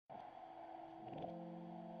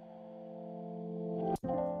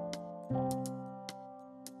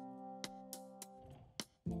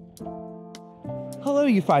Hello,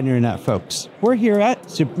 you fine internet folks. We're here at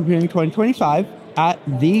Supercomputing 2025 at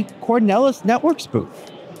the Cornelis Networks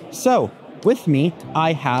booth. So, with me,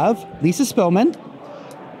 I have Lisa Spelman,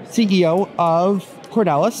 CEO of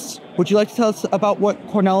Cornelis. Would you like to tell us about what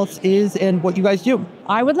Cornelis is and what you guys do?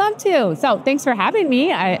 I would love to. So thanks for having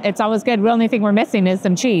me. It's always good. The only thing we're missing is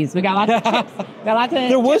some cheese. We got lots of chips.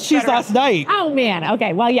 There was cheese last night. Oh, man.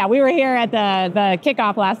 Okay. Well, yeah, we were here at the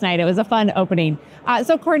kickoff last night. It was a fun opening.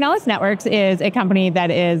 So Cornelis Networks is a company that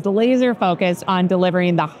is laser focused on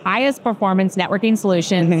delivering the highest performance networking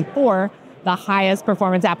solutions for the highest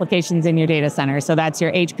performance applications in your data center. So that's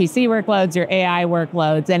your HPC workloads, your AI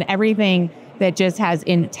workloads, and everything that just has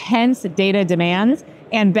intense data demands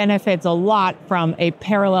and benefits a lot from a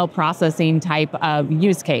parallel processing type of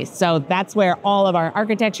use case. So that's where all of our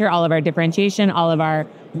architecture, all of our differentiation, all of our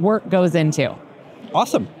work goes into.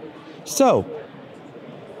 Awesome. So,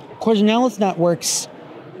 Cornelis Networks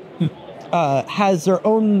has their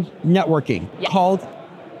own networking called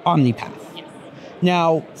Omnipath. Yes.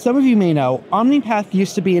 Now, some of you may know, Omnipath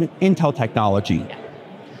used to be an Intel technology,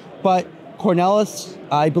 but Cornelis,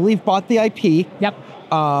 I believe, bought the IP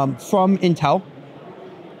from Intel.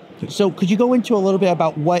 So could you go into a little bit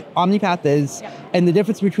about what Omnipath is and the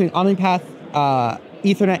difference between Omnipath,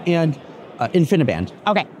 Ethernet, and InfiniBand?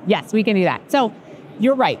 Okay, yes, we can do that. So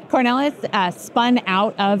you're right. Cornelis spun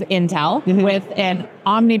out of Intel with an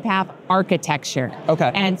Omnipath architecture.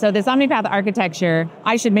 Okay. And so this Omnipath architecture,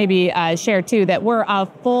 I should maybe share too, that we're a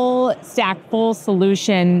full stack, full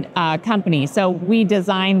solution company. So we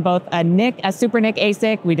design both a super NIC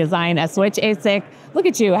ASIC, we design a switch ASIC. Look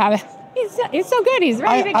at you, he's so good, he's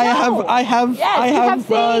ready to go. I have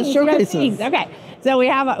showcases. Okay. So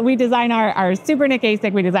we design our super NIC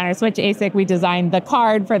ASIC, we design our switch ASIC, we design the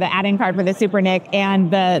card for the add-in card for the super NIC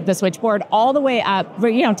and the switchboard all the way up,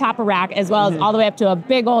 top of rack, as well as all the way up to a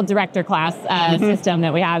big old director class system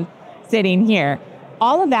that we have sitting here.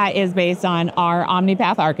 All of that is based on our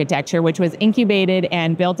Omnipath architecture, which was incubated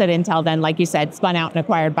and built at Intel, then, like you said, spun out and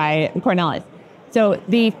acquired by Cornelis. So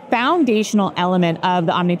the foundational element of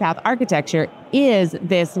the Omnipath architecture is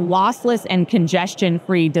this lossless and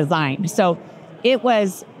congestion-free design. So it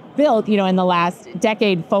was built, in the last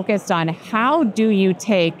decade, focused on how do you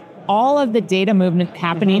take all of the data movement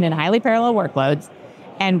happening in highly parallel workloads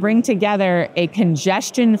and bring together a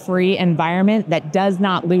congestion-free environment that does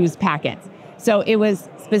not lose packets. So it was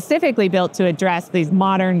specifically built to address these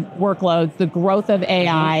modern workloads, the growth of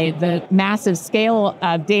AI, the massive scale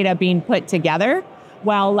of data being put together,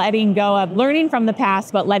 while letting go of learning from the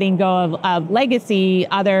past, but letting go of legacy,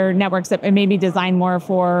 other networks that may be designed more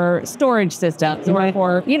for storage systems or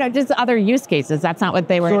for, just other use cases. That's not what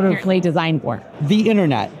they were inherently designed for. The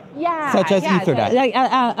internet, such as Ethernet.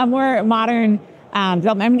 A more modern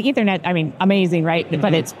development. Ethernet, amazing, right?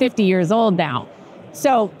 But it's 50 years old now.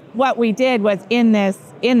 So what we did was in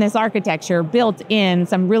this architecture built in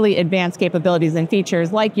some really advanced capabilities and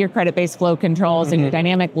features like your credit-based flow controls and your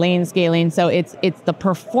dynamic lane scaling. So it's the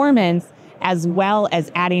performance as well as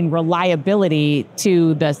adding reliability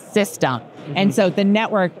to the system. And so the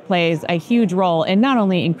network plays a huge role in not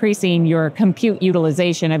only increasing your compute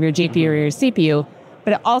utilization of your GPU or your CPU,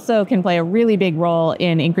 but it also can play a really big role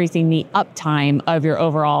in increasing the uptime of your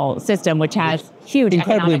overall system, which has huge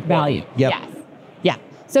economic value. Yep. Yes.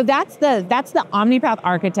 So that's the Omnipath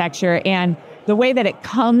architecture, and the way that it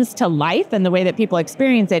comes to life and the way that people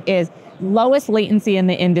experience it is lowest latency in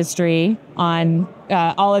the industry on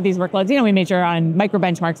all of these workloads. We measure on micro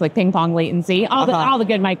benchmarks like ping pong latency, all the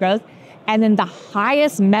good micros, and then the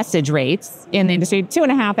highest message rates in the industry,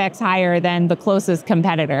 2.5x higher than the closest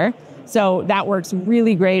competitor. So that works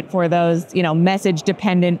really great for those, message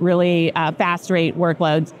dependent, really fast rate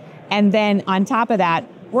workloads. And then on top of that,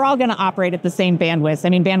 we're all going to operate at the same bandwidth.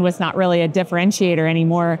 Bandwidth's not really a differentiator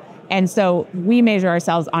anymore. And so we measure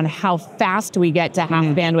ourselves on how fast we get to half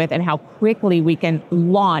bandwidth and how quickly we can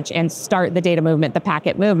launch and start the data movement, the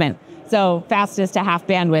packet movement. So fastest to half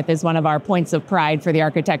bandwidth is one of our points of pride for the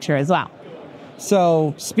architecture as well.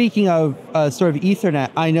 So speaking of sort of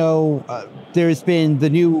Ethernet, I know there's been the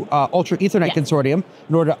new Ultra Ethernet Consortium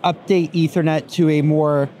in order to update Ethernet to a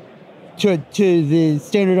more, to the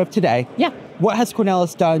standard of today. Yeah. What has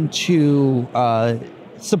Cornelis done to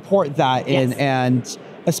support that and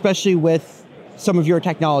especially with some of your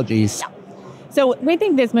technologies? So we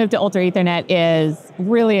think this move to Ultra Ethernet is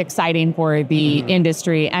really exciting for the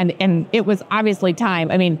industry, and it was obviously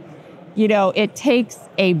time. It takes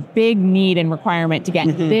a big need and requirement to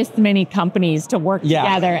get this many companies to work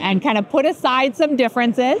together and kind of put aside some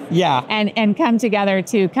differences and come together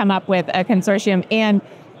to come up with a consortium. And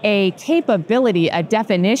a capability, a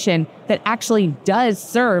definition that actually does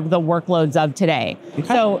serve the workloads of today. Okay.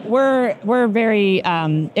 So we're very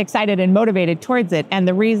excited and motivated towards it. And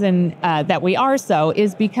the reason that we are so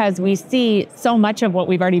is because we see so much of what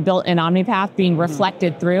we've already built in Omnipath being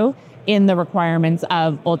reflected through in the requirements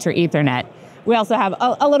of Ultra Ethernet. We also have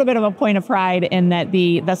a little bit of a point of pride in that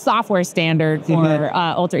the software standard for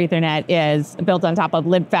Ultra Ethernet is built on top of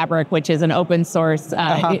libfabric, which is an open source,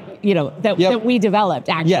 that we developed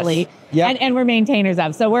actually, and we're maintainers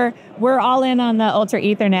of. So we're all in on the Ultra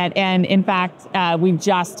Ethernet, and in fact, we've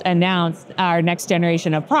just announced our next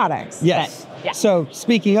generation of products. Yes. So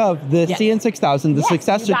speaking of the CN6000, the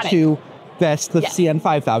successor to VEST, the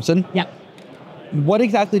CN5000. Yep. What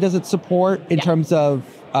exactly does it support in terms of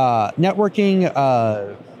networking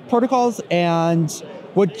protocols, and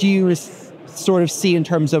what do you sort of see in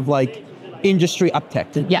terms of like industry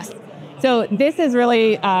uptick? Yes. So this is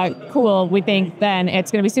really cool. We think then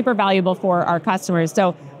it's going to be super valuable for our customers.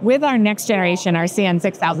 So with our next generation, our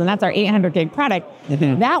CN6000, that's our 800 gig product.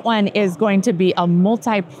 That one is going to be a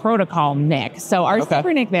multi-protocol NIC. So our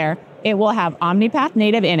super NIC there, it will have Omnipath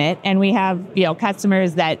native in it, and we have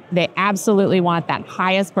customers that they absolutely want that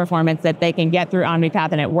highest performance that they can get through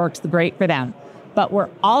Omnipath, and it works great for them. But we're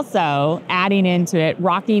also adding into it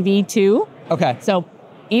Rocky V2. Okay. So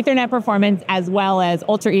Ethernet performance as well as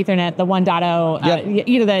Ultra Ethernet, the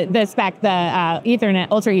 1.0, the spec, the Ethernet,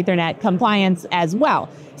 Ultra Ethernet compliance as well.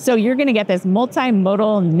 So you're going to get this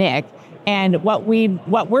multimodal NIC, and what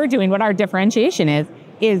we're doing, what our differentiation is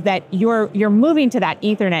that you're moving to that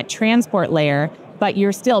Ethernet transport layer, but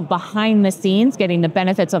you're still behind the scenes getting the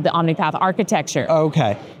benefits of the Omnipath architecture.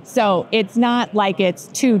 Okay. So it's not like it's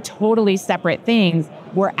two totally separate things.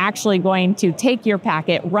 We're actually going to take your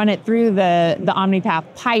packet, run it through the Omnipath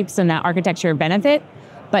pipes and that architecture benefit,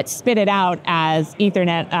 but spit it out as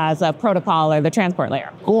Ethernet as a protocol or the transport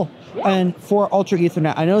layer. Cool. Yeah. And for Ultra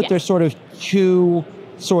Ethernet, I know that there's sort of two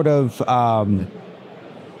specs.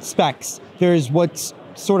 There's what's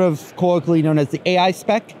sort of colloquially known as the AI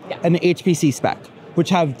spec and the HPC spec, which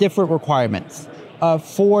have different requirements.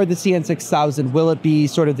 For the CN6000, will it be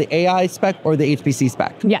sort of the AI spec or the HPC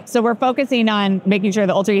spec? Yeah, so we're focusing on making sure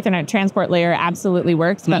the Ultra Ethernet transport layer absolutely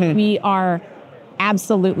works, but we are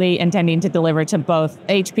absolutely intending to deliver to both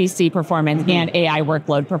HPC performance and AI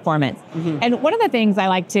workload performance. And one of the things I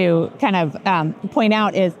like to kind of point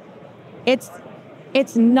out is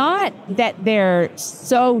it's not that they're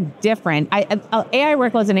so different. AI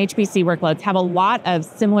workloads and HPC workloads have a lot of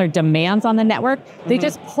similar demands on the network. They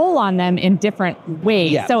just pull on them in different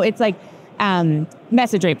ways. Yeah. So it's like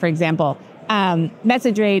message rate, for example.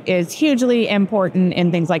 Message rate is hugely important in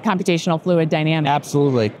things like computational fluid dynamics.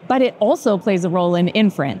 Absolutely. But it also plays a role in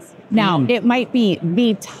inference. Now, it might be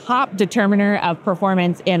the top determiner of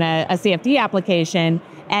performance in a CFD application,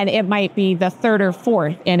 and it might be the third or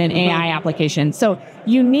fourth in an AI application. So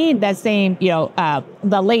you need that same,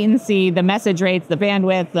 the latency, the message rates, the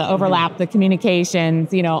bandwidth, the overlap, the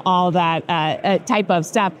communications, all that type of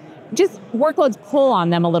stuff. Just workloads pull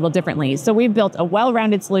on them a little differently. So we've built a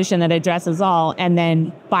well-rounded solution that addresses all, and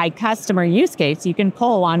then by customer use case, you can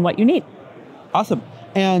pull on what you need. Awesome.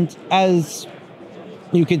 And as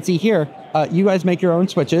you can see here, you guys make your own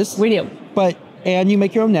switches. We do. And you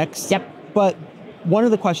make your own NICs. Yep. But one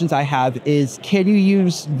of the questions I have is, can you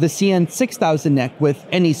use the CN6000 NIC with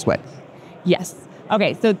any switch? Yes.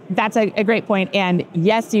 Okay, so that's a great point. And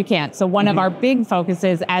yes, you can. So one of our big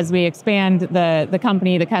focuses as we expand the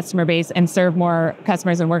company, the customer base, and serve more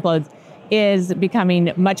customers and workloads is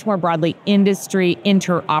becoming much more broadly industry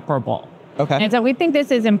interoperable. Okay. And so we think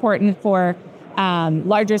this is important for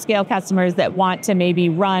larger scale customers that want to maybe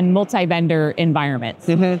run multi-vendor environments.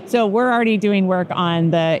 So we're already doing work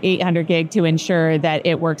on the 800 gig to ensure that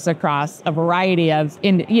it works across a variety of,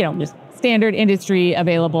 just standard industry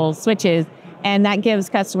available switches. And that gives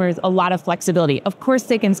customers a lot of flexibility. Of course,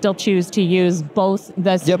 they can still choose to use both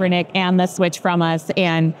the SuperNIC and the switch from us,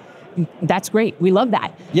 and that's great. We love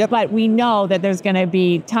that. But we know that there's going to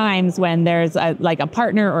be times when there's a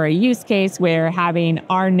partner or a use case where having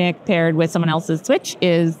our NIC paired with someone else's switch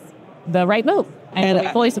is the right move, and we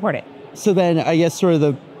fully support it. So then I guess sort of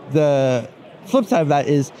the flip side of that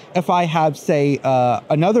is, if I have, say,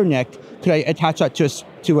 another NIC, could I attach that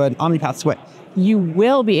to an Omnipath switch? You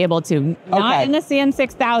will be able to, not in the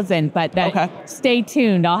CN6000, but stay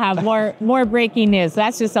tuned. I'll have more breaking news. So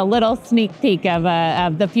that's just a little sneak peek of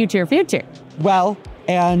the future. Well,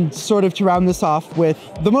 And sort of to round this off with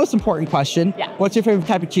the most important question, Yeah. What's your favorite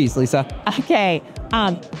type of cheese, Lisa? Okay.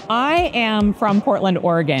 I am from Portland,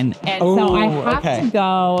 Oregon. And so I have to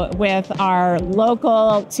go with our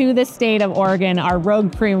local, to the state of Oregon, our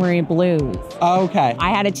Rogue Creamery Blues. Okay. I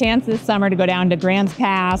had a chance this summer to go down to Grants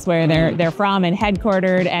Pass, where they're from and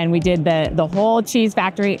headquartered, and we did the whole cheese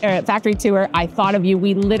factory tour. I thought of you.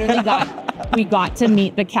 We literally got to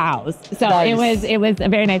meet the cows. So nice. it was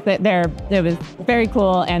very nice. It was very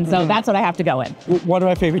cool, and so that's what I have to go with. One of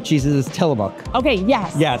my favorite cheeses is Tillamook. Okay.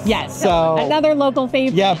 Yes. So another local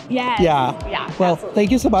favorite. Yep. Yes. Yeah. Well, absolutely.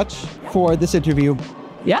 thank you so much for this interview.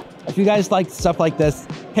 Yeah. If you guys like stuff like this,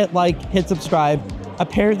 hit like, hit subscribe.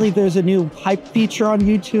 Apparently there's a new hype feature on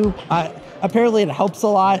YouTube. Apparently it helps a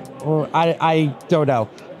lot, or I don't know.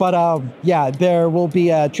 But yeah, there will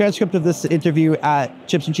be a transcript of this interview at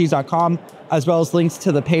chipsandcheese.com, as well as links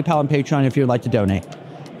to the PayPal and Patreon if you would like to donate.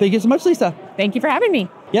 Thank you so much, Lisa. Thank you for having me.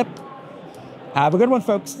 Yep. Have a good one,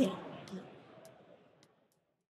 folks.